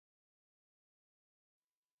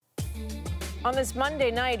On this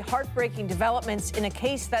Monday night, heartbreaking developments in a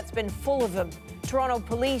case that's been full of them. Toronto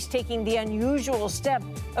police taking the unusual step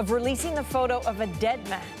of releasing the photo of a dead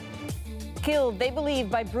man. Killed, they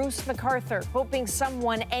believe, by Bruce McArthur, hoping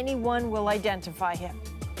anyone will identify him.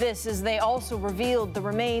 This as they also revealed the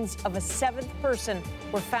remains of a seventh person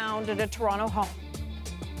were found at a Toronto home.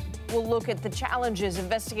 We'll look at the challenges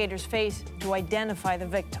investigators face to identify the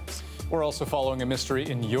victims. We're also following a mystery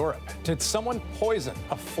in Europe. Did someone poison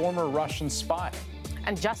a former Russian spy?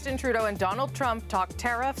 And Justin Trudeau and Donald Trump talk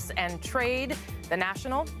tariffs and trade. The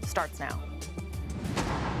National starts now.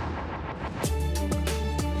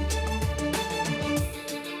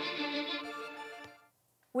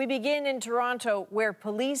 We begin in Toronto, where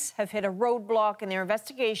police have hit a roadblock in their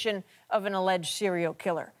investigation of an alleged serial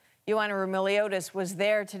killer. Joanna Rumiliotis was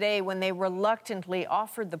there today when they reluctantly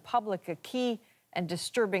offered the public a key and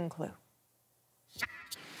disturbing clue.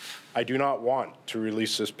 I do not want to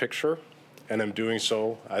release this picture, and am doing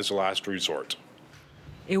so as a last resort.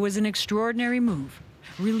 It was an extraordinary move,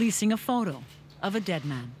 releasing a photo of a dead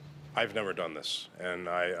man. I've never done this, and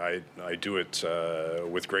I do it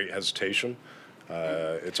with great hesitation.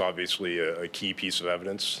 It's obviously a key piece of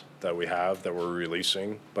evidence that we have that we're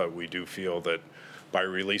releasing, but we do feel that by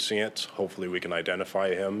releasing it, hopefully we can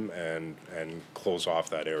identify him and close off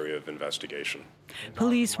that area of investigation.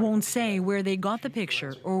 Police won't say where they got the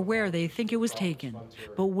picture or where they think it was taken,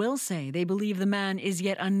 but will say they believe the man is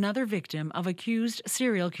yet another victim of accused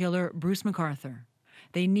serial killer Bruce McArthur.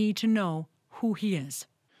 They need to know who he is.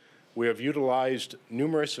 We have utilized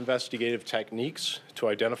numerous investigative techniques to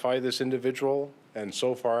identify this individual, and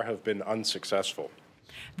so far have been unsuccessful.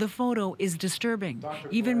 The photo is disturbing,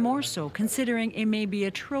 even more so considering it may be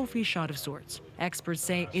a trophy shot of sorts. Experts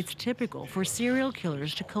say it's typical for serial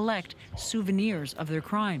killers to collect souvenirs of their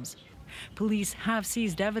crimes. Police have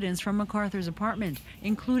seized evidence from McArthur's apartment,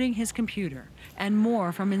 including his computer, and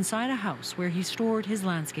more from inside a house where he stored his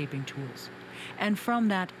landscaping tools. And from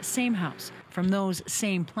that same house, from those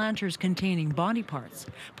same planters containing body parts,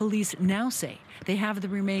 police now say they have the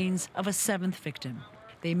remains of a seventh victim.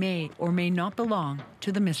 They may or may not belong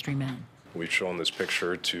to the mystery man. We've shown this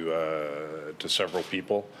picture to several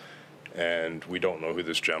people, and we don't know who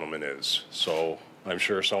this gentleman is. So I'm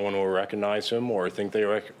sure someone will recognize him or think they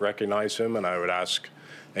recognize him, and I would ask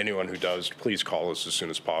anyone who does to please call us as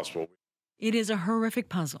soon as possible. It is a horrific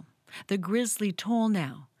puzzle. The grisly toll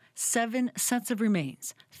now, 7 sets of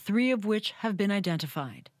remains, 3 of which have been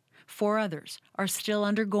identified. 4 others are still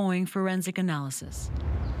undergoing forensic analysis.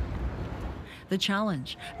 The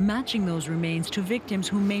challenge, matching those remains to victims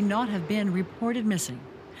who may not have been reported missing.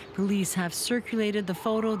 Police have circulated the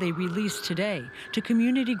photo they released today to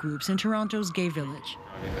community groups in Toronto's gay village.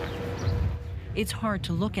 It's hard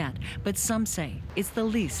to look at, but some say it's the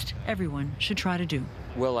least everyone should try to do.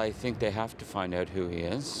 Well, I think they have to find out who he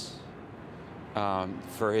is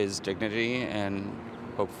for his dignity and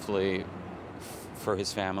hopefully for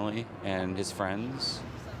his family and his friends.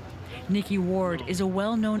 Nikki Ward is a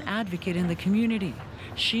well-known advocate in the community.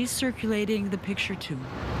 She's circulating the picture too.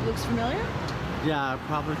 Looks familiar? Yeah,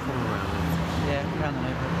 probably from around. Yeah, around the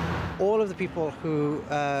neighborhood. All of the people who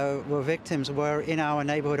were victims were in our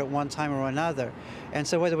neighborhood at one time or another. And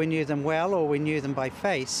so whether we knew them well or we knew them by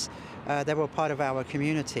face, they were part of our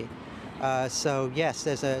community. So yes,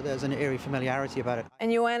 there's an eerie familiarity about it.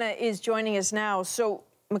 And Joanna is joining us now. So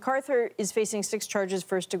McArthur is facing 6 charges,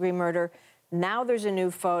 first-degree murder. Now there's a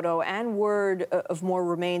new photo and word of more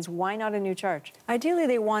remains. Why not a new charge? Ideally,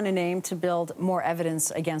 they want a name to build more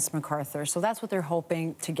evidence against McArthur. So that's what they're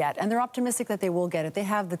hoping to get. And they're optimistic that they will get it. They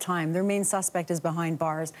have the time. Their main suspect is behind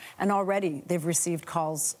bars. And already they've received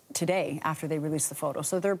calls today after they released the photo.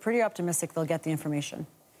 So they're pretty optimistic they'll get the information.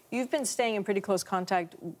 You've been staying in pretty close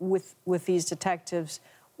contact with these detectives.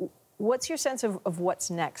 What's your sense of what's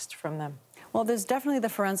next from them? Well, there's definitely the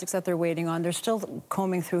forensics that they're waiting on. They're still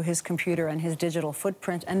combing through his computer and his digital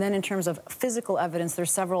footprint. And then in terms of physical evidence,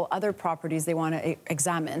 there's several other properties they want to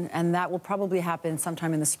examine. And that will probably happen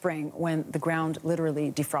sometime in the spring when the ground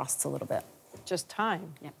literally defrosts a little bit. Just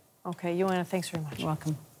time? Yeah. Okay, Joanna, thanks very much. You're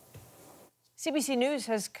welcome. CBC News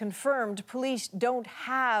has confirmed police don't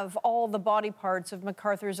have all the body parts of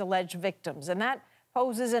McArthur's alleged victims, and that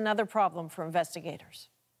poses another problem for investigators.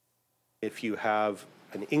 If you have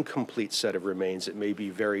an incomplete set of remains, it may be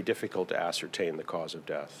very difficult to ascertain the cause of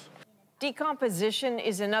death. Decomposition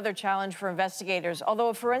is another challenge for investigators, although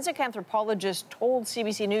a forensic anthropologist told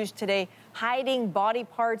CBC News today hiding body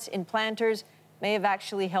parts in planters may have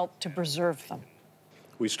actually helped to preserve them.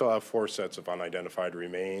 We still have 4 sets of unidentified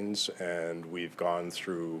remains, and we've gone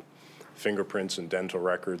through fingerprints and dental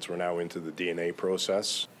records. We're now into the DNA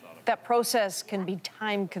process. That process can be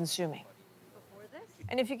time-consuming.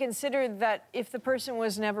 And if you consider that if the person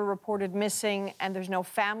was never reported missing and there's no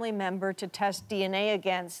family member to test DNA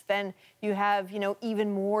against, then you have,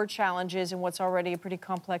 even more challenges in what's already a pretty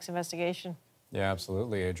complex investigation. Yeah,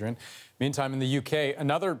 absolutely, Adrian. Meantime, in the UK,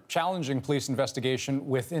 another challenging police investigation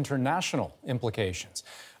with international implications.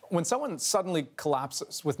 When someone suddenly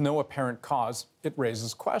collapses with no apparent cause, it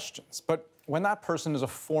raises questions. But when that person is a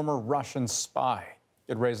former Russian spy,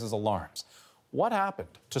 it raises alarms. What happened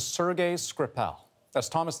to Sergei Skripal? As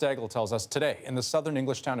Thomas Daigle tells us today, in the southern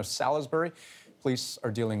English town of Salisbury, police are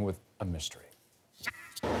dealing with a mystery.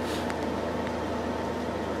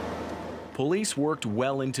 Police worked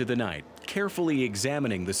well into the night, carefully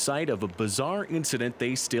examining the site of a bizarre incident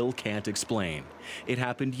they still can't explain. It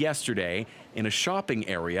happened yesterday in a shopping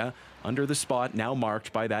area under the spot now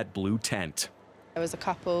marked by that blue tent. There was a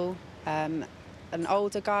couple, an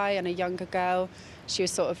older guy and a younger girl. She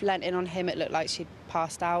was sort of leant in on him. It looked like she'd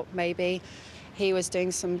passed out, maybe. He was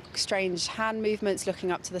doing some strange hand movements, looking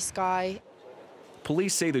up to the sky.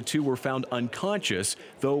 Police say the two were found unconscious,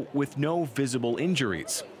 though with no visible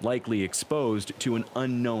injuries, likely exposed to an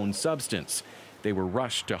unknown substance. They were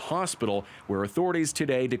rushed to hospital, where authorities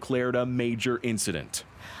today declared a major incident.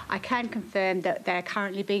 I can confirm that they're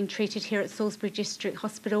currently being treated here at Salisbury District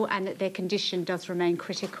Hospital and that their condition does remain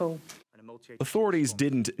critical. Authorities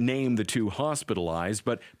didn't name the two hospitalized,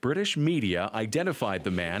 but British media identified the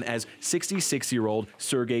man as 66-year-old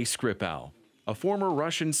Sergei Skripal, a former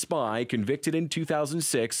Russian spy convicted in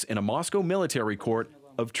 2006 in a Moscow military court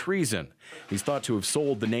of treason. He's thought to have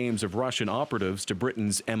sold the names of Russian operatives to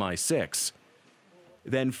Britain's MI6.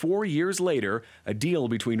 Then 4 years later, a deal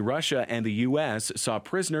between Russia and the U.S. saw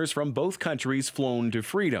prisoners from both countries flown to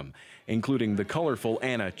freedom, including the colorful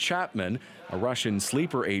Anna Chapman, a Russian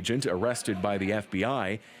sleeper agent arrested by the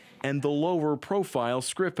FBI, and the lower-profile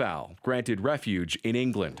Skripal, granted refuge in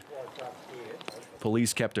England.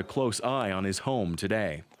 Police kept a close eye on his home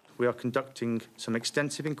today. We are conducting some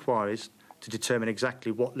extensive inquiries to determine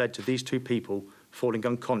exactly what led to these two people falling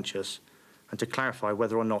unconscious and to clarify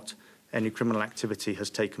whether or not any criminal activity has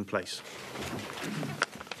taken place.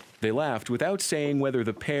 They left without saying whether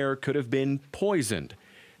the pair could have been poisoned.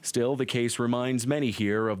 Still, the case reminds many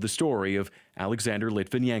here of the story of Alexander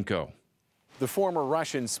Litvinenko. The former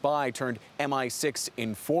Russian spy turned MI6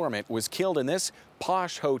 informant was killed in this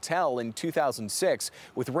posh hotel in 2006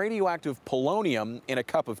 with radioactive polonium in a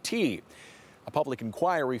cup of tea. A public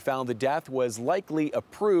inquiry found the death was likely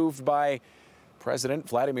approved by President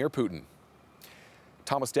Vladimir Putin.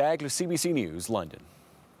 Thomas Daigle, CBC News, London.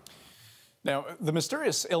 Now, the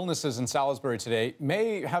mysterious illnesses in Salisbury today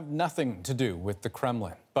may have nothing to do with the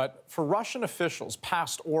Kremlin, but for Russian officials,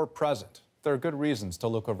 past or present, there are good reasons to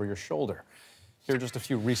look over your shoulder. Here are just a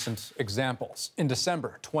few recent examples. In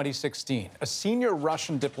December 2016, a senior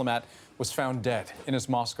Russian diplomat was found dead in his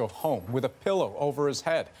Moscow home with a pillow over his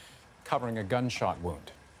head, covering a gunshot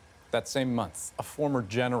wound. That same month, a former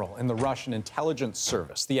general in the Russian intelligence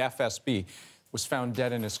service, the FSB, was found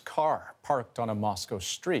dead in his car, parked on a Moscow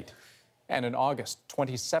street. And in August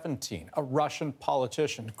 2017, a Russian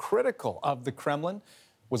politician critical of the Kremlin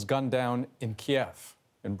was gunned down in Kiev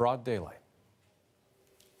in broad daylight.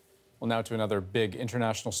 Well, now to another big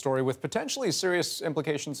international story with potentially serious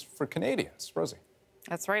implications for Canadians. Rosie.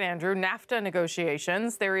 That's right, Andrew. NAFTA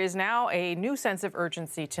negotiations. There is now a new sense of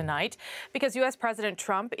urgency tonight because U.S. President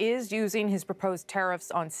Trump is using his proposed tariffs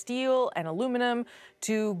on steel and aluminum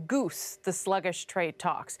to goose the sluggish trade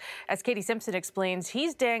talks. As Katie Simpson explains,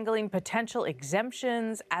 he's dangling potential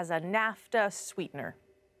exemptions as a NAFTA sweetener.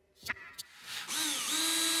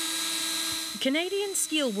 Canadian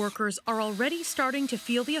steel workers are already starting to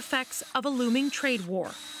feel the effects of a looming trade war.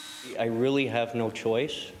 I really have no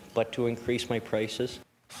choice but to increase my prices.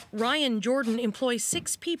 Ryan Jordan employs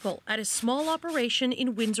 6 people at a small operation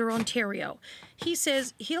in Windsor, Ontario. He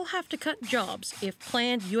says he'll have to cut jobs if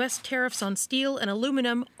planned U.S. tariffs on steel and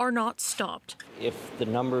aluminum are not stopped. If the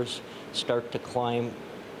numbers start to climb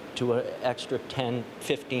to an extra 10,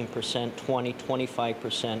 15%, 20,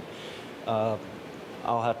 25%,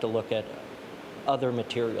 I'll have to look at other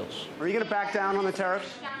materials. Are you going to back down on the tariffs?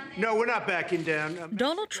 No, we're not backing down.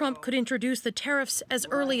 Donald Trump could introduce the tariffs as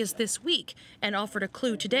early as this week and offered a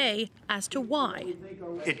clue today as to why.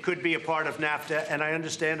 It could be a part of NAFTA, and I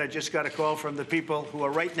understand I just got a call from the people who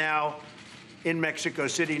are right now in Mexico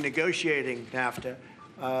City negotiating NAFTA.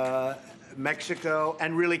 Mexico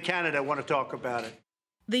and really Canada want to talk about it.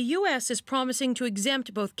 The U.S. is promising to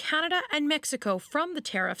exempt both Canada and Mexico from the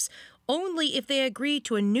tariffs only if they agree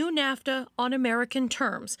to a new NAFTA on American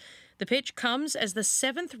terms. The pitch comes as the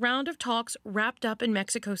 7th round of talks wrapped up in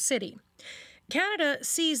Mexico City. Canada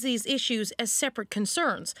sees these issues as separate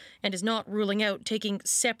concerns and is not ruling out taking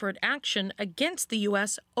separate action against the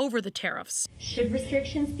U.S. over the tariffs. Should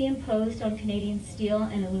restrictions be imposed on Canadian steel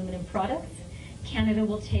and aluminum products, Canada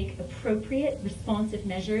will take appropriate, responsive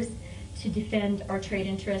measures to defend our trade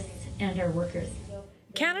interests and our workers.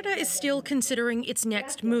 Canada is still considering its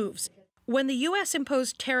next moves. When the U.S.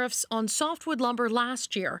 imposed tariffs on softwood lumber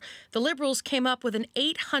last year, the Liberals came up with an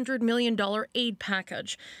 $800 million aid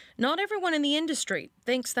package. Not everyone in the industry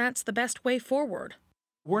thinks that's the best way forward.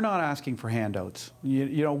 We're not asking for handouts.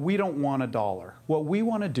 You know, we don't want a dollar. What we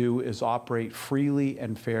want to do is operate freely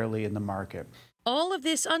and fairly in the market. All of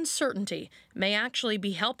this uncertainty may actually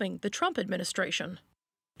be helping the Trump administration.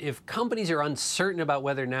 If companies are uncertain about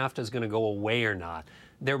whether NAFTA is going to go away or not,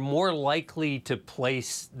 they're more likely to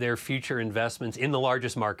place their future investments in the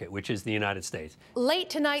largest market, which is the United States.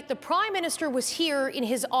 Late tonight, the Prime Minister was here in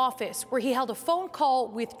his office where he held a phone call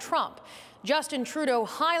with Trump. Justin Trudeau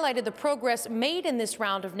highlighted the progress made in this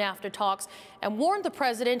round of NAFTA talks and warned the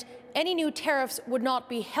president any new tariffs would not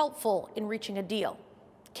be helpful in reaching a deal.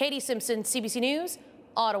 Katie Simpson, CBC News,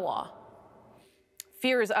 Ottawa.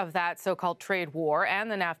 Fears of that so-called trade war and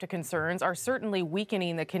the NAFTA concerns are certainly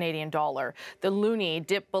weakening the Canadian dollar. The loonie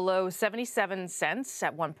dipped below 77 cents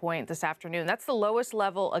at one point this afternoon. That's the lowest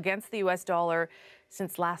level against the U.S. dollar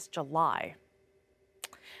since last July.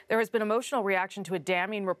 There has been emotional reaction to a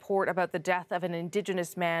damning report about the death of an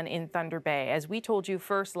Indigenous man in Thunder Bay. As we told you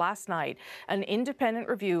first last night, an independent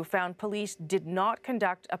review found police did not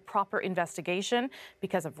conduct a proper investigation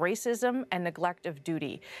because of racism and neglect of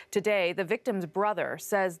duty. Today, the victim's brother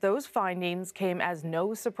says those findings came as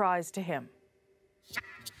no surprise to him.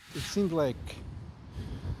 It seems like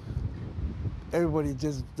everybody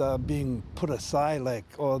just being put aside, like,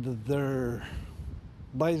 oh, their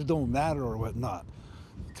lives don't matter or whatnot.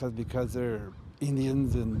 Because they're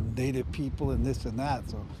Indians and Native people and this and that.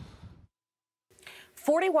 So,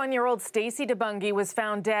 41-year-old Stacey DeBungy was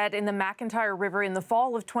found dead in the McIntyre River in the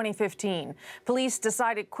fall of 2015. Police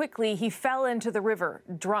decided quickly he fell into the river,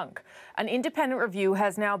 drunk. An independent review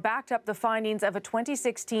has now backed up the findings of a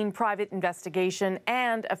 2016 private investigation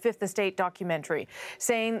and a Fifth Estate documentary,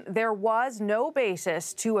 saying there was no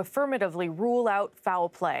basis to affirmatively rule out foul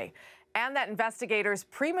play, and that investigators'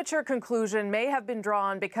 premature conclusion may have been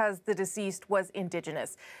drawn because the deceased was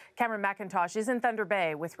Indigenous. Cameron McIntosh is in Thunder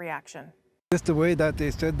Bay with reaction. Just the way that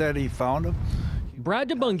they said that he found him. Brad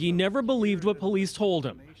DeBungy never believed what police told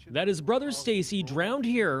him, that his brother Stacey drowned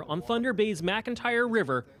here on Thunder Bay's McIntyre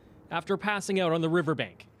River after passing out on the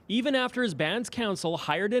riverbank. Even after his band's counsel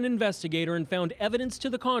hired an investigator and found evidence to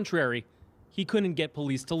the contrary, he couldn't get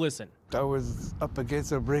police to listen. I was up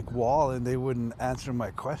against a brick wall and they wouldn't answer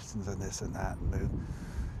my questions and this and that.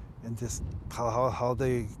 And just how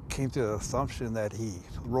they came to the assumption that he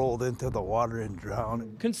rolled into the water and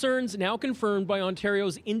drowned. Concerns now confirmed by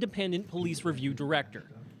Ontario's independent police review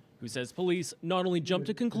director, who says police not only jumped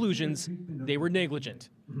to conclusions, they were negligent,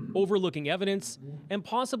 overlooking evidence, and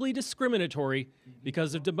possibly discriminatory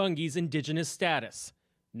because of DeBungy's Indigenous status.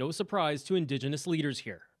 No surprise to Indigenous leaders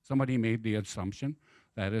here. Somebody made the assumption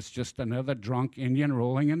that it's just another drunk Indian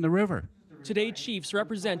rolling in the river. Today, chiefs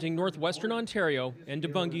representing northwestern Ontario and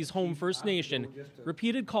DeBungy's home First Nation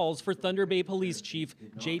repeated calls for Thunder Bay Police Chief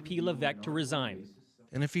J.P. Levesque to resign.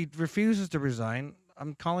 And if he refuses to resign,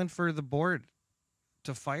 I'm calling for the board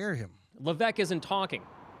to fire him. Levesque isn't talking.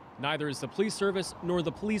 Neither is the police service nor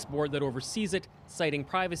the police board that oversees it, citing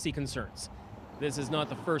privacy concerns. This is not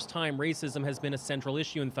the first time racism has been a central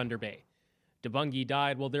issue in Thunder Bay. DeBungy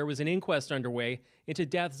died while there was an inquest underway into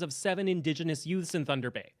deaths of 7 Indigenous youths in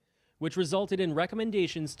Thunder Bay, which resulted in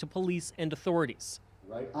recommendations to police and authorities.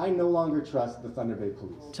 Right? I no longer trust the Thunder Bay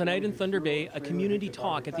Police. Tonight in Thunder Bay, a community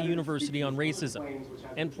talk at the university on racism,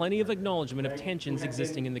 and plenty of acknowledgement of tensions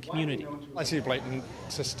existing in the community. I see blatant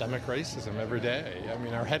systemic racism every day. I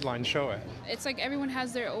mean, our headlines show it. It's like everyone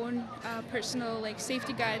has their own personal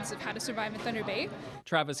safety guides of how to survive in Thunder Bay.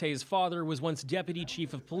 Travis Hayes' father was once deputy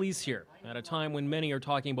chief of police here, at a time when many are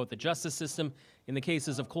talking about the justice system in the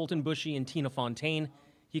cases of Colton Bushy and Tina Fontaine.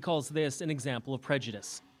 He calls this an example of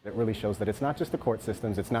prejudice. It really shows that it's not just the court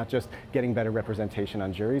systems, it's not just getting better representation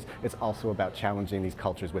on juries, it's also about challenging these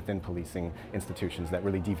cultures within policing institutions that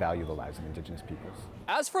really devalue the lives of Indigenous peoples.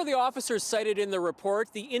 As for the officers cited in the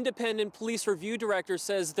report, the independent police review director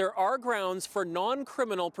says there are grounds for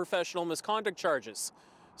non-criminal professional misconduct charges.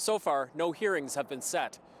 So far, no hearings have been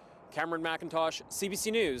set. Cameron McIntosh,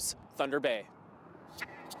 CBC News, Thunder Bay.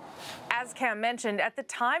 As Cam mentioned, at the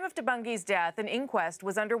time of Debungy's death, an inquest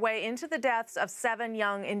was underway into the deaths of 7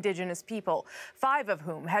 young Indigenous people, 5 of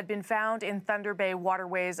whom had been found in Thunder Bay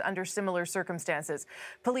waterways under similar circumstances.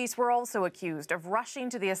 Police were also accused of rushing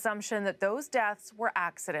to the assumption that those deaths were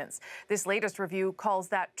accidents. This latest review calls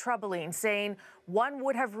that troubling, saying one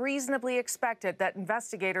would have reasonably expected that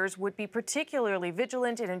investigators would be particularly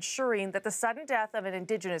vigilant in ensuring that the sudden death of an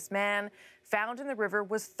Indigenous man found in the river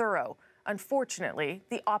was thorough. Unfortunately,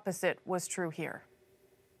 the opposite was true here.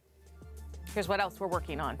 Here's what else we're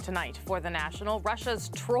working on tonight for The National. Russia's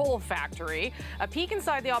troll factory, a peek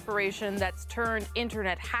inside the operation that's turned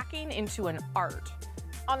internet hacking into an art.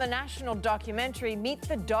 On the National documentary, meet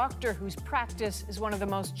the doctor whose practice is one of the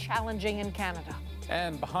most challenging in Canada.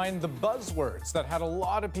 And behind the buzzwords that had a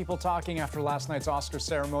lot of people talking after last night's Oscar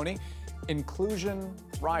ceremony, inclusion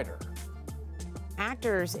rider.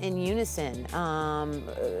 Actors in unison,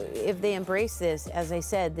 if they embrace this, as I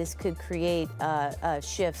said, this could create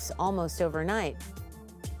shifts almost overnight.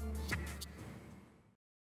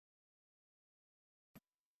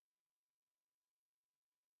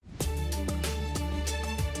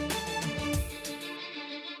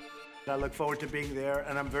 I look forward to being there,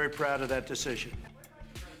 and I'm very proud of that decision.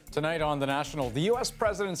 Tonight on The National, the U.S.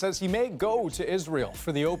 president says he may go to Israel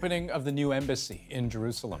for the opening of the new embassy in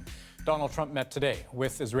Jerusalem. Donald Trump met today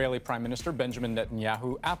with Israeli Prime Minister Benjamin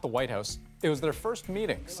Netanyahu at the White House. It was their first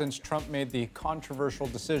meeting since Trump made the controversial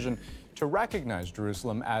decision to recognize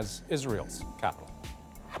Jerusalem as Israel's capital.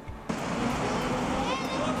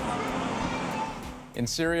 In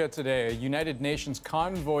Syria today, a United Nations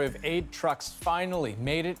convoy of aid trucks finally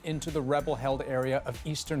made it into the rebel-held area of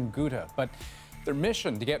eastern Ghouta. But their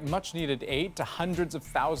mission to get much-needed aid to hundreds of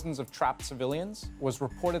thousands of trapped civilians was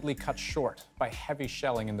reportedly cut short by heavy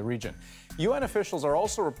shelling in the region. UN officials are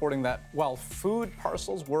also reporting that while food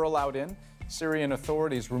parcels were allowed in, Syrian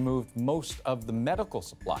authorities removed most of the medical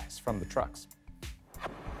supplies from the trucks.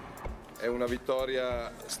 È una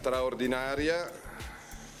vittoria straordinaria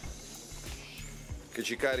che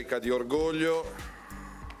ci carica di orgoglio,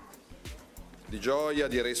 di gioia,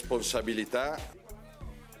 di responsabilità.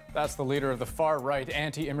 That's the leader of the far-right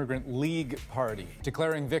anti-immigrant League Party,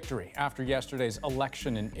 declaring victory after yesterday's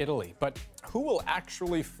election in Italy. But who will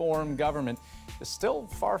actually form government is still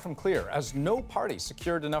far from clear, as no party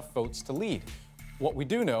secured enough votes to lead. What we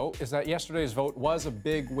do know is that yesterday's vote was a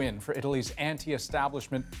big win for Italy's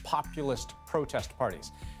anti-establishment populist protest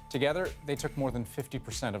parties. Together, they took more than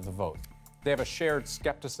 50% of the vote. They have a shared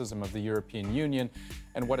skepticism of the European Union,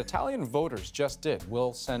 and what Italian voters just did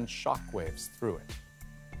will send shockwaves through it.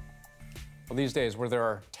 Well, these days, where there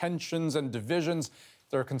are tensions and divisions,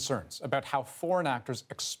 there are concerns about how foreign actors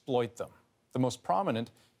exploit them. The most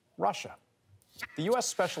prominent, Russia. The U.S.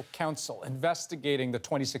 Special Counsel investigating the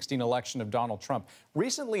 2016 election of Donald Trump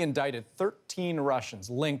recently indicted 13 Russians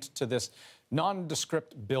linked to this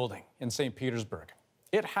nondescript building in St. Petersburg.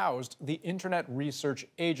 It housed the Internet Research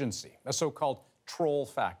Agency, a so-called troll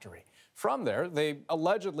factory. From there, they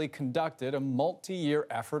allegedly conducted a multi-year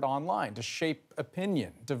effort online to shape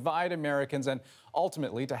opinion, divide Americans, and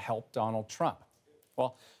ultimately to help Donald Trump.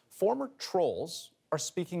 Well, former trolls are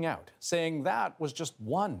speaking out, saying that was just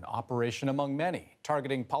one operation among many,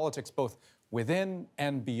 targeting politics both within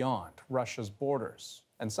and beyond Russia's borders.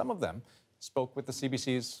 And some of them spoke with the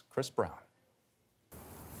CBC's Chris Brown.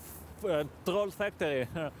 Troll factory.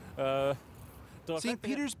 St.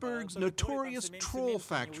 Petersburg's notorious troll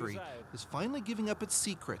factory is finally giving up its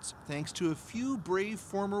secrets thanks to a few brave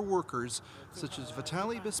former workers such as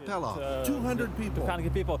Vitaly Bespalov. 200 people.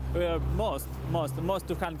 200 people. Most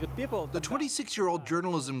 200 people. The 26-year-old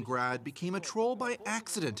journalism grad became a troll by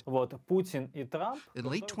accident in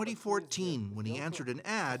late 2014 when he answered an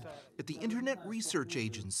ad at the Internet Research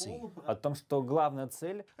Agency.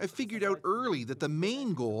 I figured out early that the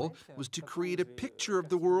main goal was to create a picture of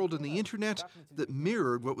the world and the Internet that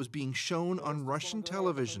mirrored what was being shown on Russian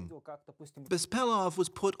television. Bespalov was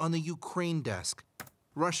put on the Ukraine desk.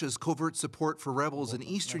 Russia's covert support for rebels in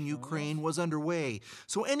eastern Ukraine was underway,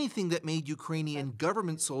 so anything that made Ukrainian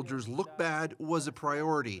government soldiers look bad was a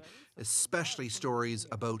priority, especially stories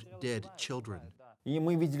about dead children.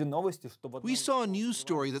 We saw a news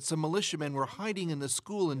story that some militiamen were hiding in the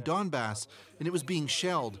school in Donbass, and it was being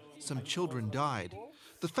shelled. Some children died.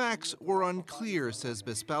 The facts were unclear, says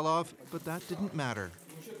Bespalov, but that didn't matter.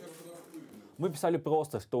 We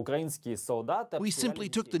simply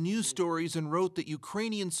took the news stories and wrote that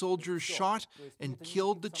Ukrainian soldiers shot and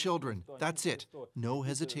killed the children. That's it. No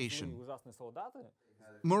hesitation.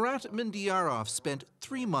 Murat Mindiarov spent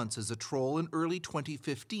 3 months as a troll in early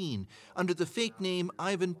 2015. Under the fake name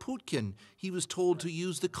Ivan Putkin, he was told to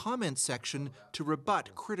use the comment section to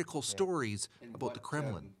rebut critical stories about the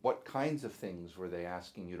Kremlin. What kinds of things were they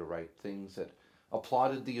asking you to write? Things that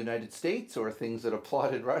applauded the United States or things that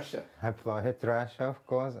applauded Russia? Applauded Russia, of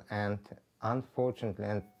course, and unfortunately,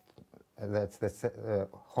 and that's the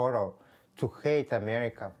horror, to hate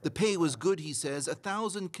America. The pay was good, he says,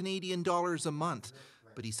 1,000 Canadian dollars a month.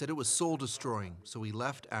 But he said it was soul-destroying, so he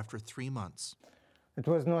left after 3 months. It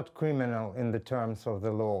was not criminal in the terms of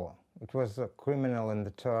the law. It was criminal in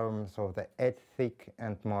the terms of the ethic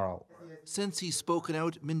and moral. Since he's spoken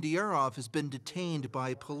out, Mindiarov has been detained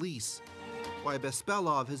by police, while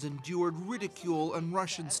Bespalov has endured ridicule on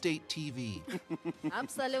Russian state TV.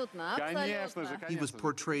 He was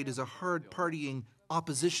portrayed as a hard-partying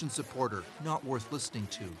opposition supporter, not worth listening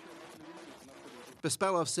to.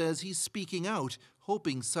 Bespalov says he's speaking out,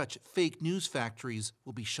 hoping such fake news factories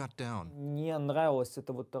will be shut down.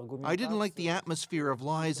 I didn't like the atmosphere of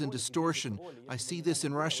lies and distortion. I see this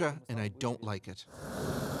in Russia, and I don't like it.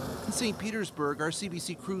 In St. Petersburg, our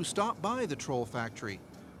CBC crew stopped by the troll factory.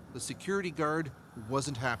 The security guard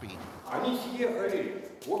wasn't happy.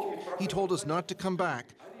 He told us not to come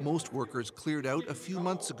back. Most workers cleared out a few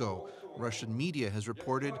months ago. Russian media has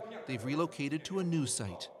reported they've relocated to a new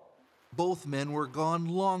site. Both men were gone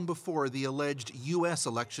long before the alleged U.S.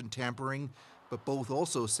 election tampering, but both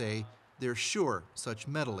also say they're sure such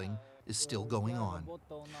meddling is still going on.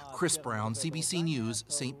 Chris Brown, CBC News,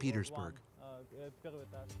 St. Petersburg.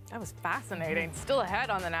 That was fascinating. Still ahead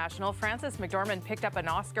on The National, Frances McDormand picked up an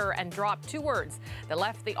Oscar and dropped 2 words that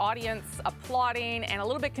left the audience applauding and a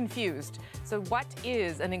little bit confused. So what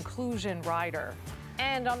is an inclusion rider?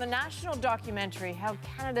 And on the National documentary, how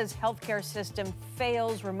Canada's healthcare system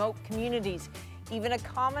fails remote communities. Even a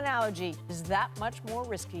common allergy is that much more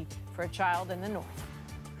risky for a child in the north.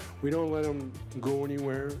 We don't let them go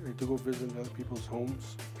anywhere to go visit other people's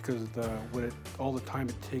homes because all the time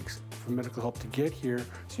it takes for medical help to get here.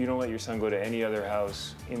 So you don't let your son go to any other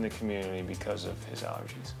house in the community because of his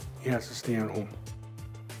allergies? He has to stay at home.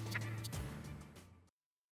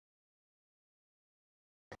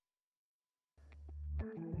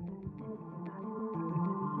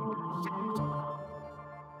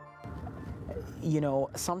 You know,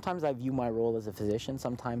 sometimes I view my role as a physician,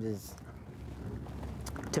 sometimes is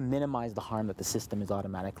to minimize the harm that the system is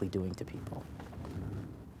automatically doing to people.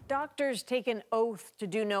 Doctors take an oath to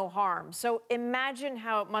do no harm. So imagine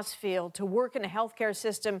how it must feel to work in a healthcare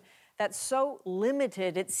system that's so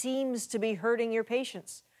limited it seems to be hurting your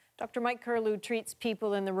patients. Dr. Mike Curlew treats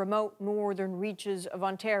people in the remote northern reaches of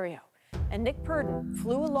Ontario. And Nick Purdon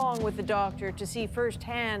flew along with the doctor to see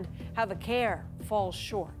firsthand how the care falls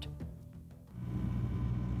short.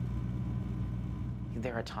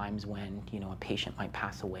 There are times when, a patient might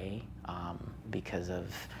pass away because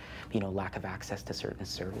of, lack of access to certain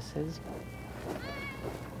services.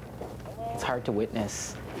 It's hard to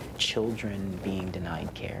witness children being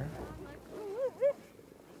denied care.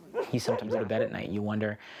 You sometimes go to bed at night and you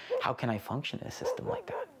wonder, how can I function in a system like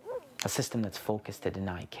that? A system that's focused to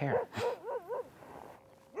deny care.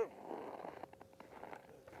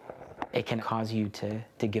 It can cause you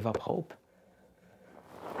to give up hope.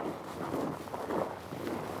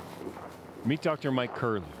 Meet Dr. Mike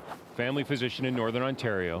Curlew, family physician in Northern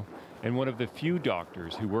Ontario, and one of the few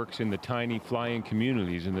doctors who works in the tiny fly-in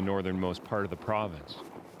communities in the northernmost part of the province.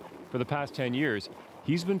 For the past 10 years,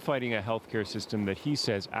 he's been fighting a healthcare system that he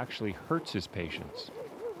says actually hurts his patients.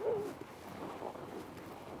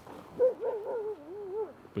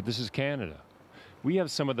 But this is Canada. We have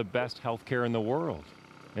some of the best healthcare in the world,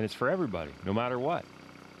 and it's for everybody, no matter what,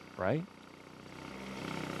 right?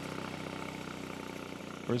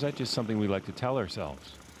 Or is that just something we like to tell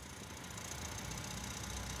ourselves?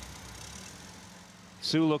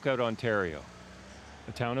 Sioux Lookout, Ontario,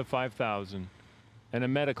 a town of 5,000 and a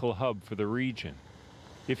medical hub for the region.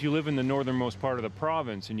 If you live in the northernmost part of the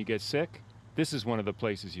province and you get sick, this is one of the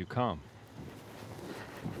places you come.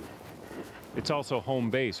 It's also home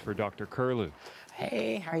base for Dr. Curlew.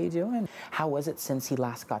 Hey, how are you doing? How was it since he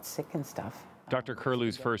last got sick and stuff? Dr.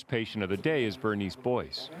 Curlew's first patient of the day is Bernice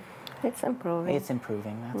Boyce. It's improving. It's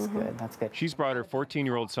improving. That's good. That's good. She's brought her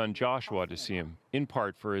 14-year-old son Joshua to see him, in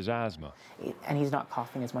part for his asthma. And he's not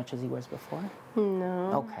coughing as much as he was before?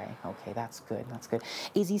 No. Okay, that's good. That's good.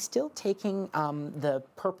 Is he still taking the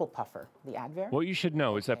purple puffer, the Advair? What you should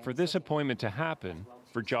know is that for this appointment to happen,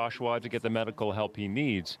 for Joshua to get the medical help he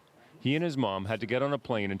needs, he and his mom had to get on a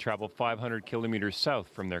plane and travel 500 kilometers south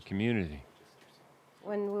from their community.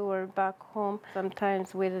 When we were shower back home.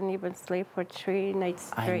 Sometimes we didn't even sleep for 3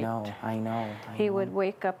 nights straight. I know. He would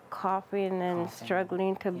wake up coughing and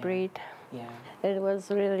struggling to breathe. Yeah. It was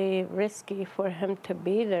really risky for him to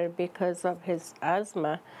be there because of his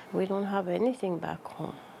asthma. We don't have anything back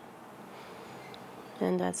home.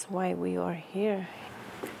 And that's why we are here.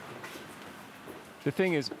 The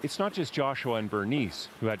thing is, it's not just Joshua and Bernice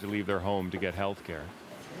who had to leave their home to get health care.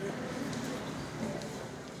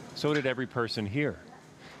 So did every person here.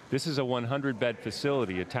 This is a 100-bed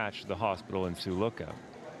facility attached to the hospital in Sioux Lookout.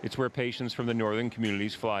 It's where patients from the northern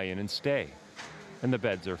communities fly in and stay. And the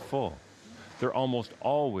beds are full. They're almost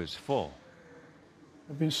always full.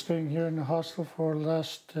 I've been staying here in the hostel for the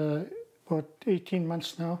last about 18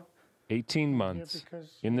 months now. 18 months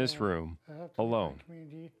in this room, alone.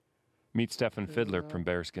 Meet Stefan Fiddler from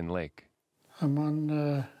Bearskin Lake. I'm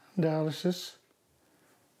on dialysis,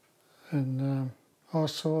 and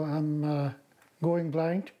also I'm going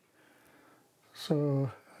blind,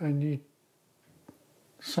 so I need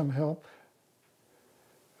some help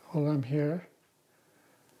while I'm here.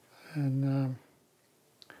 And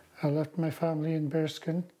I left my family in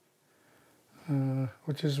Bearskin,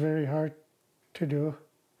 which is very hard to do.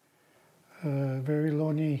 Very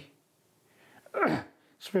lonely.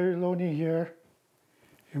 It's very lonely here.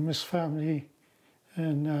 You miss family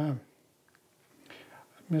and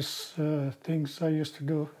miss things I used to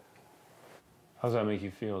do. How does that make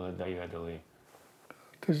you feel that you had to leave?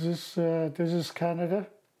 This is Canada.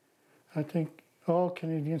 I think all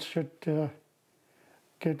Canadians should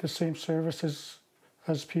get the same services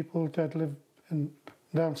as people that live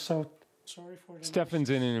down south. Stefan's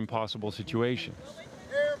in an impossible situation.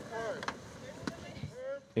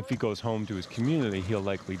 If he goes home to his community, he'll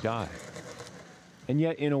likely die. And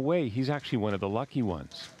yet, in a way, he's actually one of the lucky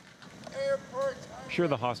ones. Sure,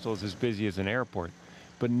 the hostel is as busy as an airport,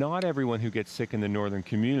 but not everyone who gets sick in the northern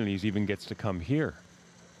communities even gets to come here.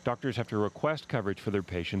 Doctors have to request coverage for their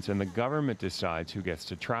patients, and the government decides who gets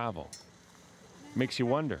to travel. Makes you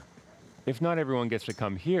wonder, if not everyone gets to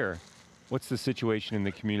come here, what's the situation in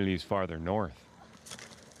the communities farther north?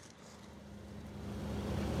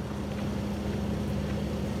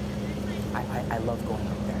 I love going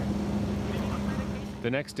up there. The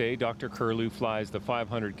next day, Dr. Curlew flies the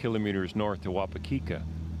 500 kilometers north to Wapakika,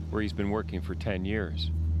 where he's been working for 10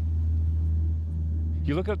 years.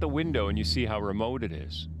 You look out the window and you see how remote it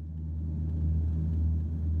is.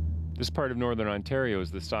 This part of northern Ontario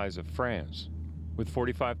is the size of France, with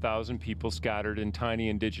 45,000 people scattered in tiny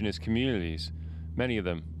indigenous communities. Many of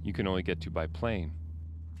them you can only get to by plane.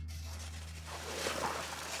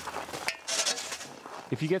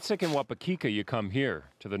 If you get sick in Wapakika, you come here,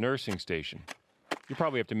 to the nursing station. You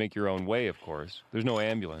probably have to make your own way, of course. There's no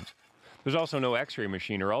ambulance. There's also no x-ray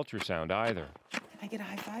machine or ultrasound either. Can I get a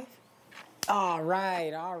high five? All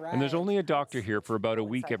right. And there's only a doctor here for about a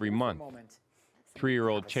week every month.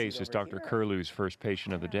 3-year-old Chase is Dr. Curlew's first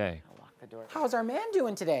patient of the day. How's our man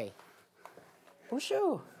doing today?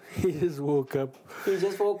 Whooshu. He just woke up. He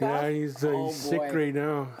just woke up? Yeah, he's sick right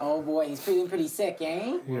now. Oh boy, he's feeling pretty sick,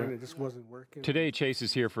 eh? Yeah, it just wasn't working. Today, Chase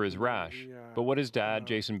is here for his rash, but what his dad,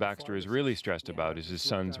 Jason Baxter, is really stressed about is his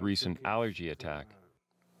son's recent allergy attack.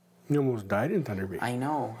 He almost died in Thunder Bay. I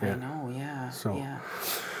know, yeah. So, yeah.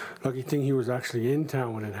 Lucky thing he was actually in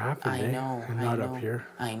town when it happened, I know, and not up here.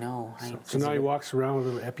 I know. So now he walks around with a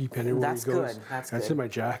little EpiPen everywhere he goes. That's in my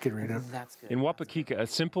jacket right now. That's good. In Wapakika, a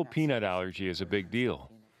simple peanut allergy is a big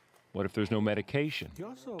deal. What if there's no medication?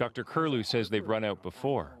 Dr. Curlew says they've run out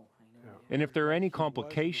before. And if there are any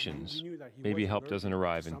complications, maybe help doesn't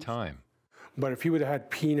arrive in time. But if he would have had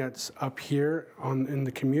peanuts up here in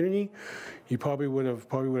the community, he probably would have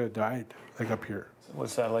died, like up here.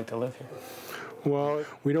 What's that like to live here? Well,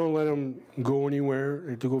 we don't let him go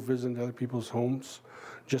anywhere to go visit other people's homes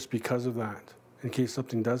just because of that, in case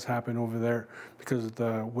something does happen over there, because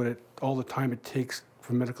of all the time it takes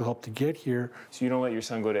for medical help to get here. So you don't let your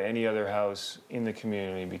son go to any other house in the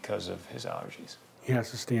community because of his allergies? He has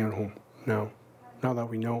to stay at home now that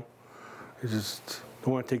we know. I just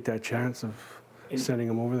don't want to take that chance of sending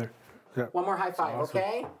him over there. Yeah. One more high five, Awesome.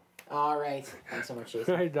 okay? All right. Thanks so much,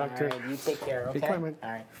 Jason. All right, doctor. All right, you take care, okay? Take care, man. All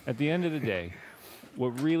right. At the end of the day,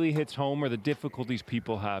 what really hits home are the difficulties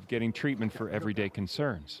people have getting treatment for everyday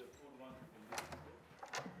concerns.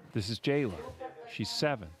 This is Jayla. She's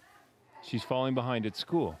 7. She's falling behind at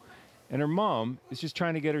school, and her mom is just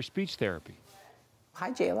trying to get her speech therapy.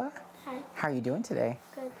 Hi, Jayla. Hi. How are you doing today?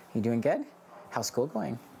 Good. You doing good? How's school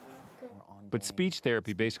going? But speech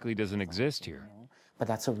therapy basically doesn't exist here. But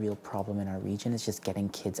that's a real problem in our region, is just getting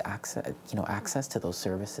kids access to those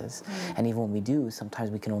services. And even when we do, sometimes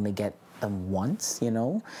we can only get them once,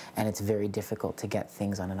 and it's very difficult to get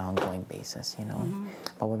things on an ongoing basis,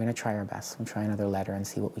 But we're gonna try our best. We'll try another letter and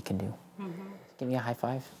see what we can do. Give me a high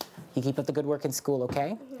five. You keep up the good work in school,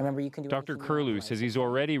 okay? Remember, you can do. Dr. Curlew says he's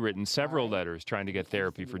already written several letters trying to get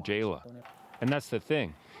therapy for Jayla. And that's the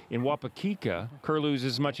thing. In Wapakika, Curlew's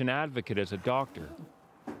as much an advocate as a doctor.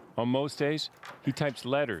 On most days, he types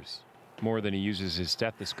letters more than he uses his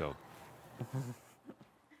stethoscope.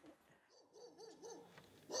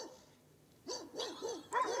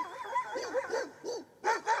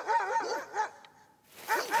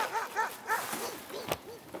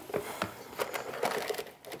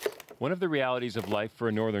 One of the realities of life for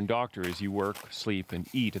a northern doctor is you work, sleep, and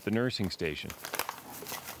eat at the nursing station.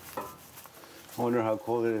 I wonder how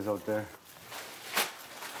cold it is out there.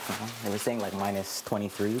 They were saying like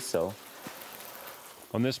 -23, so.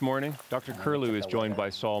 On this morning, Dr. Curlew is joined by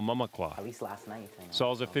Saul Mumakwa. At least last night.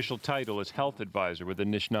 Saul's official title is Health Advisor with the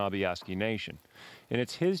Anishinaabe Nation, and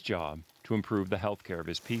it's his job to improve the health care of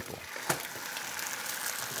his people.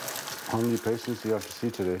 How many patients do you have to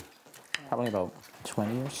see today? Probably about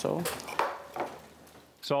 20 or so.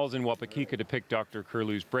 Saul's in Wapakika to pick Dr.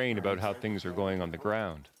 Curlew's brain about how things are going on the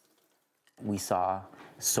ground. We saw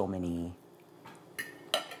so many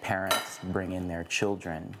parents bring in their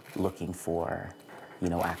children looking for,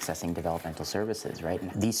 accessing developmental services, right?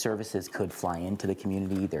 And these services could fly into the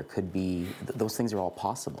community. There could be, those things are all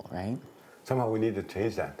possible, right? Somehow we need to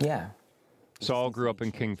change that. Yeah. Saul grew up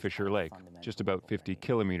in Kingfisher Lake, just about 50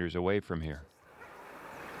 kilometers away from here.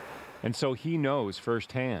 And so he knows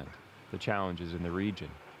firsthand the challenges in the region.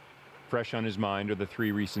 Fresh on his mind are the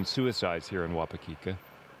 3 recent suicides here in Wapakika.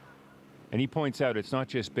 And he points out it's not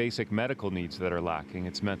just basic medical needs that are lacking,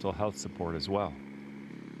 it's mental health support as well.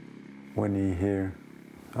 When you hear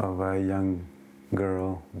of a young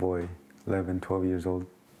girl, boy, 11, 12 years old,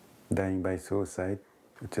 dying by suicide,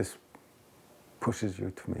 it just pushes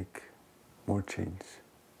you to make more change,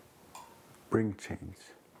 bring change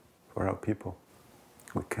for our people.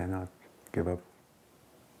 We cannot give up.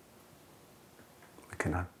 We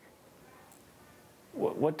cannot.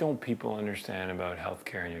 What don't people understand about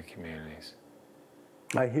healthcare in your communities?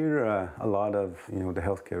 I hear a lot of, the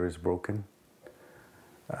healthcare is broken.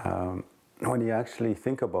 When you actually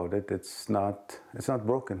think about it, it's not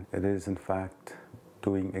broken. It is, in fact,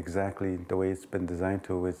 doing exactly the way it's been designed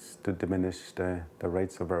to. It's to diminish the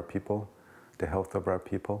rights of our people, the health of our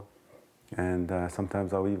people. And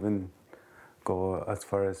sometimes I'll even go as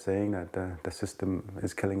far as saying that the system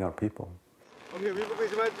is killing our people.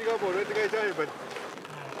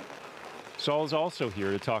 Saul's also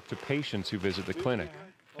here to talk to patients who visit the clinic.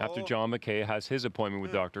 After John McKay has his appointment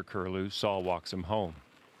with Dr. Curlew, Saul walks him home.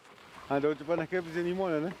 Saul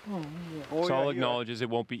acknowledges it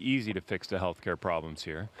won't be easy to fix the healthcare problems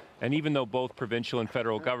here. And even though both provincial and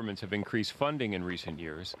federal governments have increased funding in recent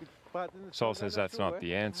years, Saul says that's not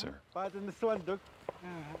the answer.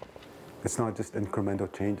 It's not just incremental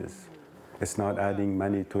changes. It's not adding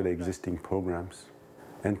money to the existing programs.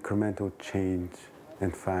 Incremental change,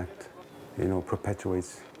 in fact,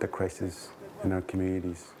 perpetuates the crisis in our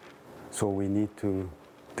communities. So we need to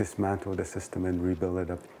dismantle the system and rebuild it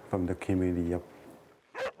up from the community up.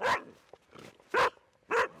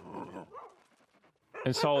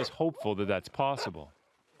 And Saul is hopeful that that's possible.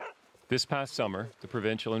 This past summer, the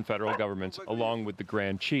provincial and federal governments, along with the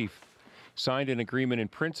Grand Chief, signed an agreement in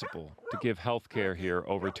principle to give health care here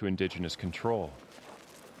over to Indigenous control.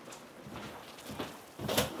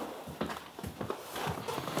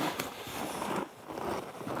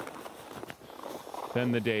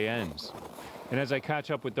 Then the day ends. And as I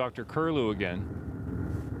catch up with Dr. Curlew again,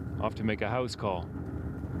 off to make a house call,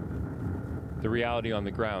 the reality on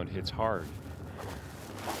the ground hits hard.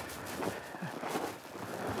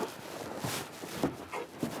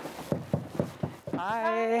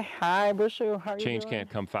 Hi, Bushu. How are you Change doing? can't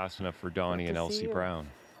come fast enough for Donnie and Elsie Brown.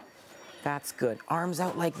 That's good. Arms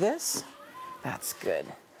out like this. That's good.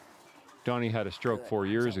 Donnie had a stroke 4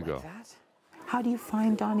 years ago. How do you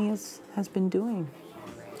find Donnie has been doing?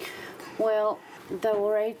 Well, the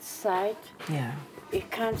right side, he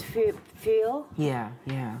can't feel. Yeah.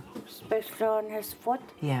 Especially on his foot.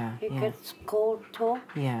 Yeah. He gets cold too.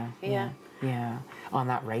 Yeah. On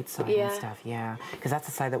that right side and stuff, because that's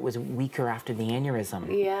the side that was weaker after the aneurysm.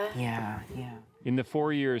 Yeah. In the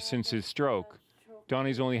 4 years since his stroke,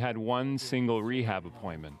 Donnie's only had one single rehab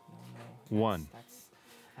appointment. One.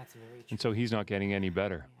 And so he's not getting any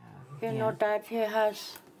better. You know that he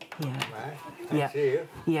has.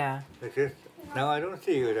 Yeah. No, I don't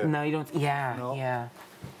see you. No, you don't. Yeah.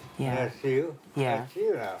 Yeah. That's you. Yeah. That's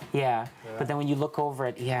you now. Yeah. But then when you look over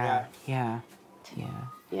it, yeah. Yeah.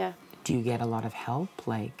 Yeah. Do you get a lot of help?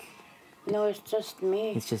 Like. No, it's just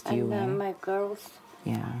me. It's just you, and eh? my girls.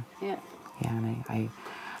 Yeah. Yeah. Yeah, and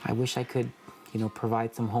I wish I could,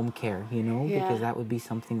 provide some home care, because that would be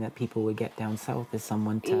something that people would get down south, is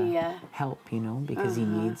someone to help, because he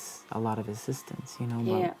needs a lot of assistance,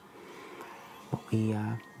 but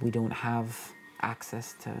we don't have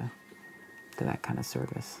access to that kind of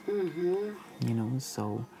service,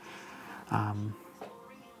 so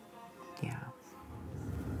yeah.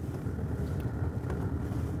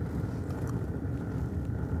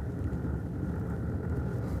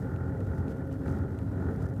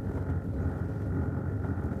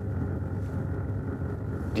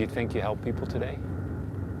 Do you think you help people today?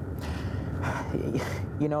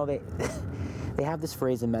 They have this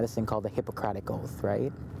phrase in medicine called the Hippocratic Oath,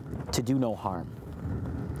 right? To do no harm.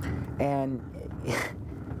 And,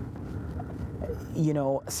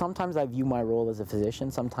 sometimes I view my role as a physician,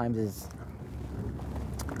 sometimes is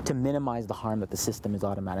to minimize the harm that the system is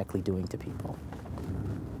automatically doing to people.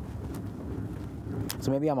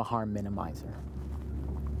 So maybe I'm a harm minimizer.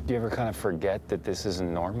 Do you ever kind of forget that this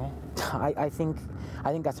isn't normal? I think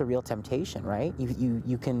that's a real temptation, right?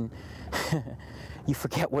 You can you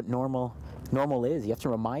forget what normal is. You have to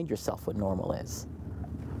remind yourself what normal is.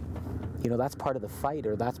 That's part of the fight,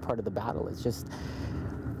 or that's part of the battle. It's just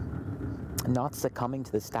not succumbing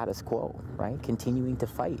to the status quo, right? Continuing to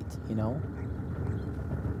fight,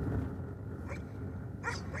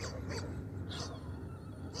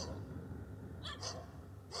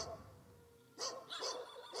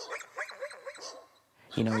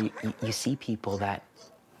 You see people that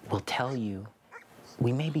will tell you,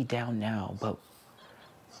 we may be down now, but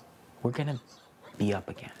we're gonna be up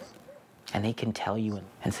again. And they can tell you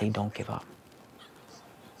and say, don't give up.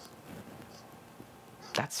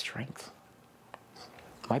 That's strength.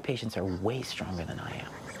 My patients are way stronger than I am.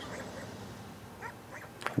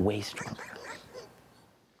 Way stronger.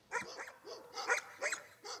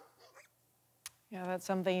 Yeah, that's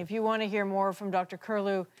something. If you want to hear more from Dr.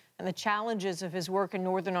 Curlew and the challenges of his work in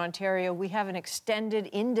Northern Ontario, we have an extended,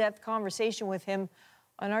 in-depth conversation with him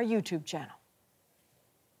on our YouTube channel.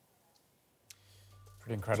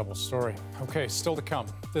 Pretty incredible story. Okay, still to come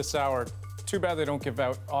this hour. Too bad they don't give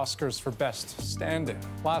out Oscars for Best Stand-In.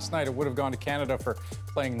 Last night, it would have gone to Canada for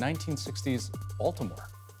playing 1960s Baltimore.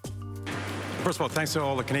 First of all, thanks to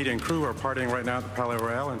all the Canadian crew who are partying right now at the Palais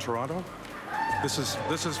Royal in Toronto. This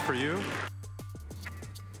is for you.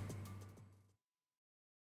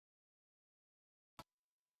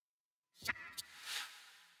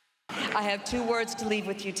 I have two words to leave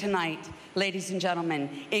with you tonight, ladies and gentlemen.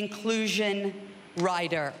 Inclusion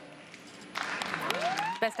rider.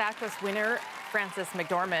 Best Actress winner Frances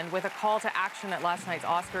McDormand with a call to action at last night's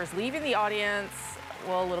Oscars, leaving the audience,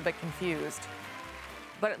 well, a little bit confused.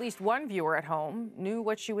 But at least one viewer at home knew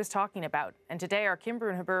what she was talking about. And today, our Kim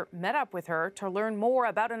Brunhuber met up with her to learn more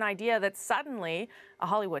about an idea that's suddenly a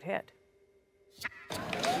Hollywood hit.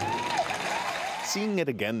 Seeing it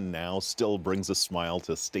again now still brings a smile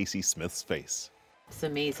to Stacey Smith's face. It's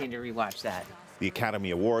amazing to rewatch that. The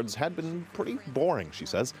Academy Awards had been pretty boring, she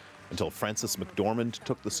says, until Frances McDormand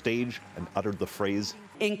took the stage and uttered the phrase,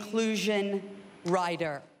 inclusion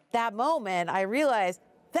rider. That moment, I realized,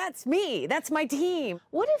 that's me, that's my team.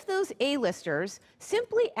 What if those A-listers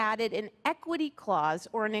simply added an equity clause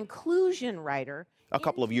or an inclusion rider? A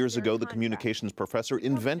couple of years ago, the communications professor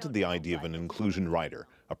invented the idea of an inclusion rider,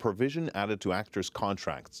 a provision added to actors'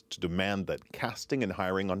 contracts to demand that casting and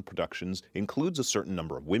hiring on productions includes a certain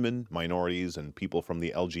number of women, minorities, and people from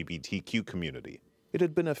the LGBTQ community. It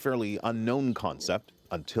had been a fairly unknown concept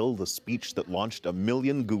until the speech that launched 1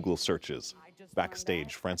 million Google searches.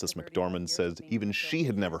 Backstage, Frances McDormand says even she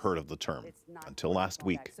had never heard of the term until last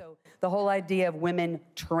week. The whole idea of women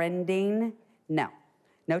trending, no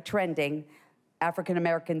trending. African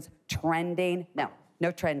Americans trending,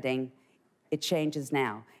 no trending. It changes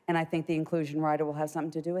now. And I think the inclusion rider will have something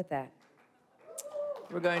to do with that.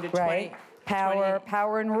 We're going to right?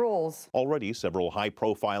 Power and rules. Already, several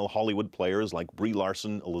high-profile Hollywood players like Brie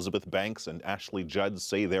Larson, Elizabeth Banks, and Ashley Judd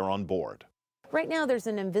say they're on board. Right now, there's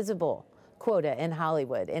an invisible quota in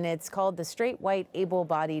Hollywood, and it's called the straight, white,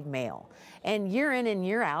 able-bodied male. And year in and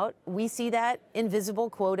year out, we see that invisible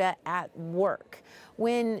quota at work,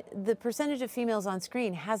 when the percentage of females on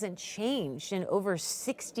screen hasn't changed in over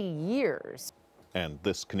 60 years. And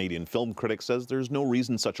this Canadian film critic says there's no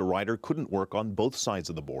reason such a rider couldn't work on both sides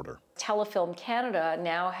of the border. Telefilm Canada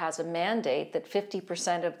now has a mandate that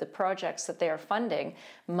 50% of the projects that they are funding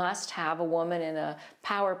must have a woman in a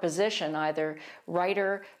power position, either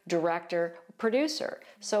writer, director, producer.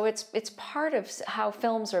 So it's part of how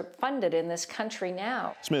films are funded in this country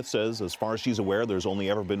now. Smith says as far as she's aware, there's only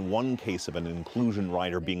ever been one case of an inclusion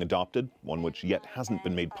rider being adopted, one which yet hasn't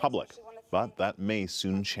been made public. But that may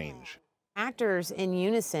soon change. Actors in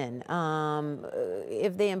unison,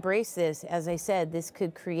 if they embrace this, as I said, this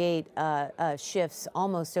could create shifts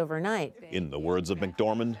almost overnight. In the words of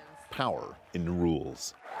McDormand, power in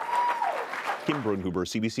rules. Kim Brunhuber,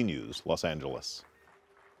 CBC News, Los Angeles.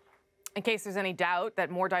 In case there's any doubt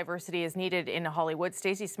that more diversity is needed in Hollywood,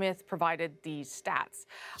 Stacey Smith provided these stats.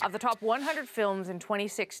 Of the top 100 films in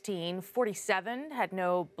 2016, 47 had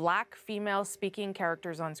no Black female speaking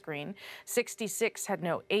characters on screen, 66 had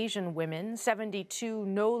no Asian women, 72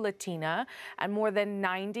 no Latina, and more than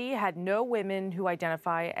 90 had no women who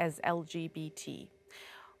identify as LGBT.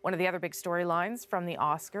 One of the other big storylines from the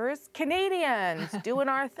Oscars, Canadians doing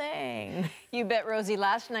our thing. You bet, Rosie.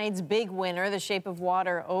 Last night's big winner, The Shape of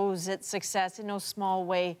Water, owes its success in no small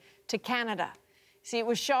way to Canada. See, it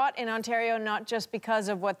was shot in Ontario not just because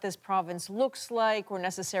of what this province looks like or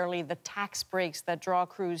necessarily the tax breaks that draw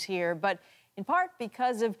crews here, but in part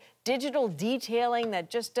because of digital detailing that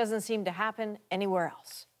just doesn't seem to happen anywhere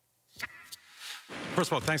else. First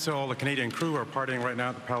of all, thanks to all the Canadian crew who are partying right now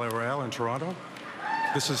at the Palais Royal in Toronto.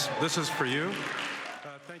 This is for you.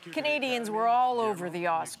 Thank you. Canadians were all over the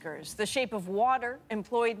Oscars. The Shape of Water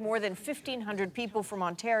employed more than 1,500 people from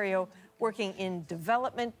Ontario working in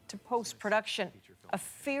development to post-production. A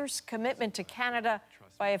fierce commitment to Canada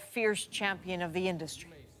by a fierce champion of the industry.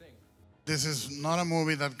 This is not a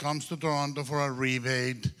movie that comes to Toronto for a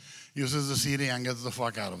rebate, uses the city and gets the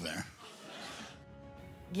fuck out of there.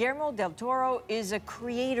 Guillermo del Toro is a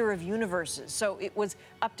creator of universes, so it was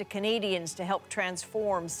up to Canadians to help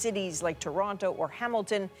transform cities like Toronto or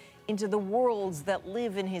Hamilton into the worlds that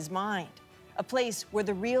live in his mind, a place where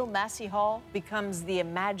the real Massey Hall becomes the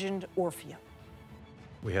imagined Orpheum.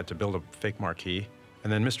 We had to build a fake marquee,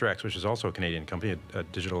 and then Mr. X, which is also a Canadian company, a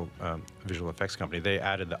digital visual effects company, they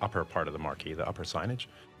added the upper part of the marquee, the upper signage.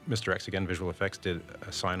 Mr. X, again, visual effects, did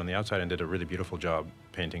a sign on the outside and did a really beautiful job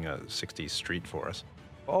painting a 60s street for us.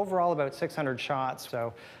 Overall, about 600 shots,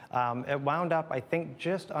 so it wound up, I think,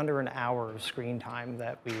 just under an hour of screen time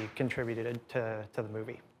that we contributed to the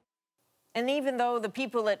movie. And even though the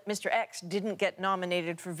people at Mr. X didn't get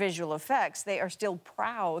nominated for visual effects, they are still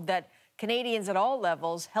proud that Canadians at all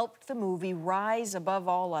levels helped the movie rise above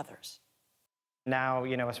all others. Now,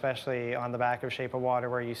 you know, especially on the back of Shape of Water,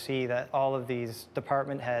 where you see that all of these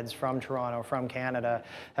department heads from Toronto, from Canada,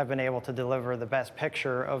 have been able to deliver the best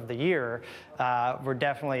picture of the year, we're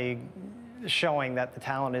definitely showing that the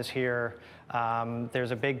talent is here. There's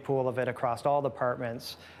a big pool of it across all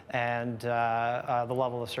departments, and the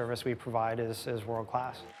level of service we provide is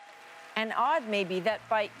world-class. And odd, maybe, that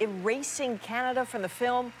by erasing Canada from the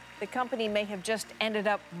film, the company may have just ended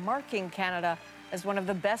up marking Canada as one of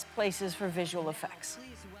the best places for visual effects.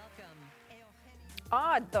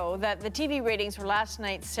 Odd, though, that the TV ratings for last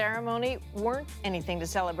night's ceremony weren't anything to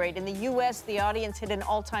celebrate. In the U.S., the audience hit an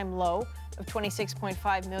all-time low of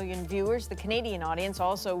 26.5 million viewers. The Canadian audience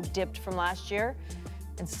also dipped from last year.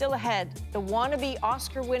 And still ahead, the wannabe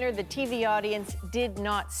Oscar winner the TV audience did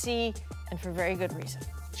not see, and for very good reason.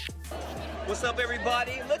 What's up,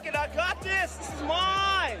 everybody? Look at, I got this! This is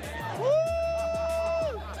mine! Woo!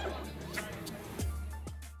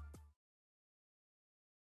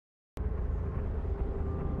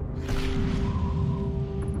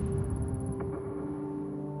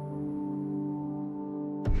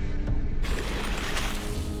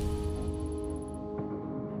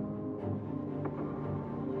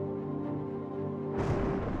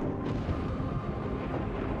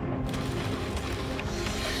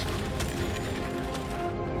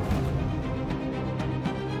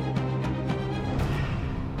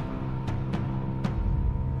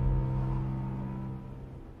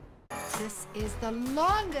 This is the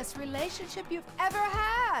longest relationship you've ever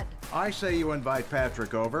had. I say you invite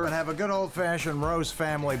Patrick over and have a good old-fashioned Rose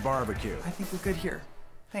family barbecue. I think we're good here.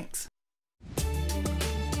 Thanks.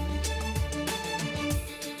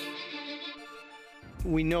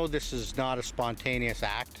 We know this is not a spontaneous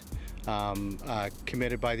act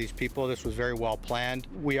committed by these people. This was very well planned.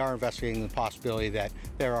 We are investigating the possibility that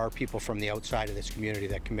there are people from the outside of this community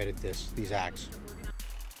that committed these acts.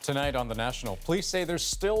 Tonight on The National, police say they're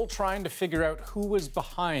still trying to figure out who was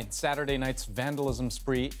behind Saturday night's vandalism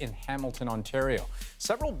spree in Hamilton, Ontario.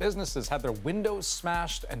 Several businesses had their windows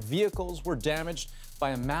smashed and vehicles were damaged by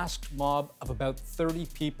a masked mob of about 30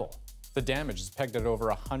 people. The damage is pegged at over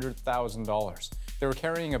 $100,000. They were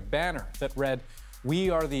carrying a banner that read, "We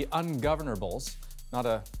are the ungovernables." Not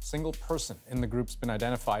a single person in the group's been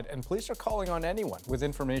identified, and police are calling on anyone with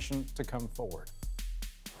information to come forward.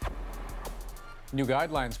 New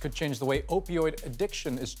guidelines could change the way opioid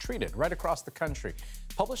addiction is treated right across the country.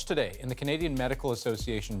 Published today in the Canadian Medical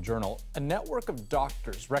Association Journal, a network of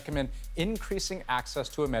doctors recommend increasing access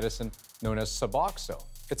to a medicine known as Suboxone.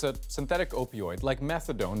 It's a synthetic opioid like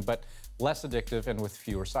methadone, but less addictive and with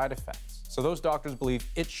fewer side effects. So those doctors believe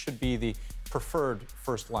it should be the preferred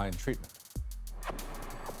first-line treatment.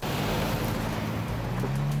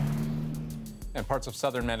 And parts of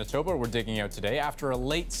southern Manitoba were digging out today after a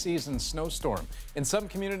late-season snowstorm. In some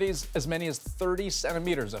communities, as many as 30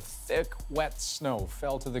 centimeters of thick, wet snow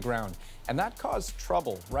fell to the ground, and that caused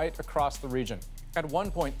trouble right across the region. At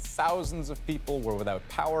one point, thousands of people were without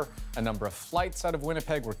power, a number of flights out of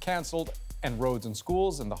Winnipeg were canceled, and roads and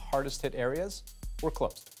schools in the hardest-hit areas were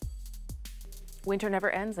closed. Winter never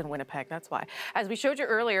ends in Winnipeg, that's why. As we showed you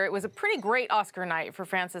earlier, it was a pretty great Oscar night for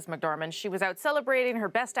Frances McDormand. She was out celebrating her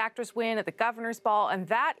Best Actress win at the Governor's Ball, and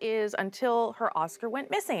that is until her Oscar went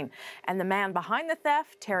missing. And the man behind the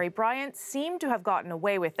theft, Terry Bryant, seemed to have gotten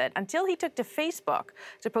away with it until he took to Facebook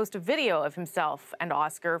to post a video of himself and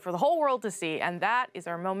Oscar for the whole world to see, and that is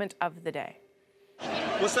our moment of the day.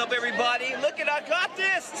 What's up, everybody? Look at, I got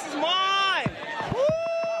this! This is mine! Woo!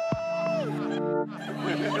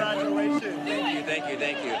 Congratulations.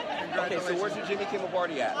 Thank you. Okay, so where's your Jimmy Kimmel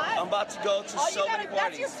party at? I'm about to go to so many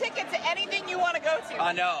parties. That's your ticket to anything you want to go to.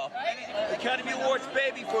 I know. Academy Awards,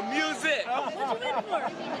 baby, for music.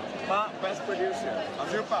 Pop, best producer.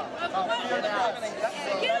 I'm your pop. Get out of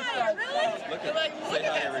here, really? Say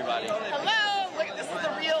hi, everybody. Hello. Look, this is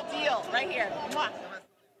the real deal right here. Mwah.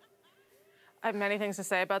 I have many things to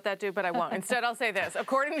say about that dude, but I won't. Instead, I'll say this.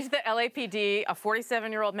 According to the LAPD, a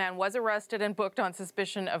 47-year-old man was arrested and booked on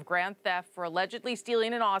suspicion of grand theft for allegedly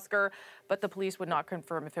stealing an Oscar, but the police would not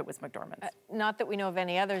confirm if it was McDormand's. Not that we know of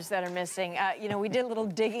any others that are missing. You know, we did a little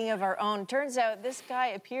digging of our own. Turns out this guy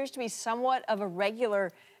appears to be somewhat of a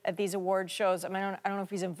regular at these award shows. I mean, I don't know if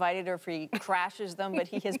he's invited or if he crashes them, but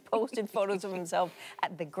he has posted photos of himself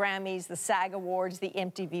at the Grammys, the SAG Awards, the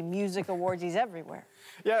MTV Music Awards. He's everywhere.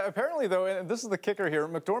 Yeah, apparently, though, and this is the kicker here,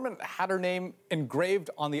 McDormand had her name engraved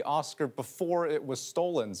on the Oscar before it was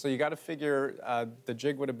stolen. So you got to figure the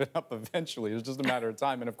jig would have been up eventually. It was just a matter of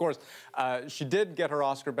time. And, of course, she did get her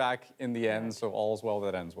Oscar back in the end, so all's well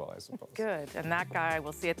that ends well, I suppose. Good. And that guy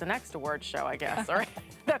we'll see at the next award show, I guess. All right.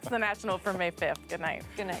 That's The National for May 5th. Good night.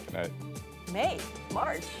 Good night. Good night. May?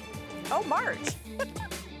 March? Oh, March.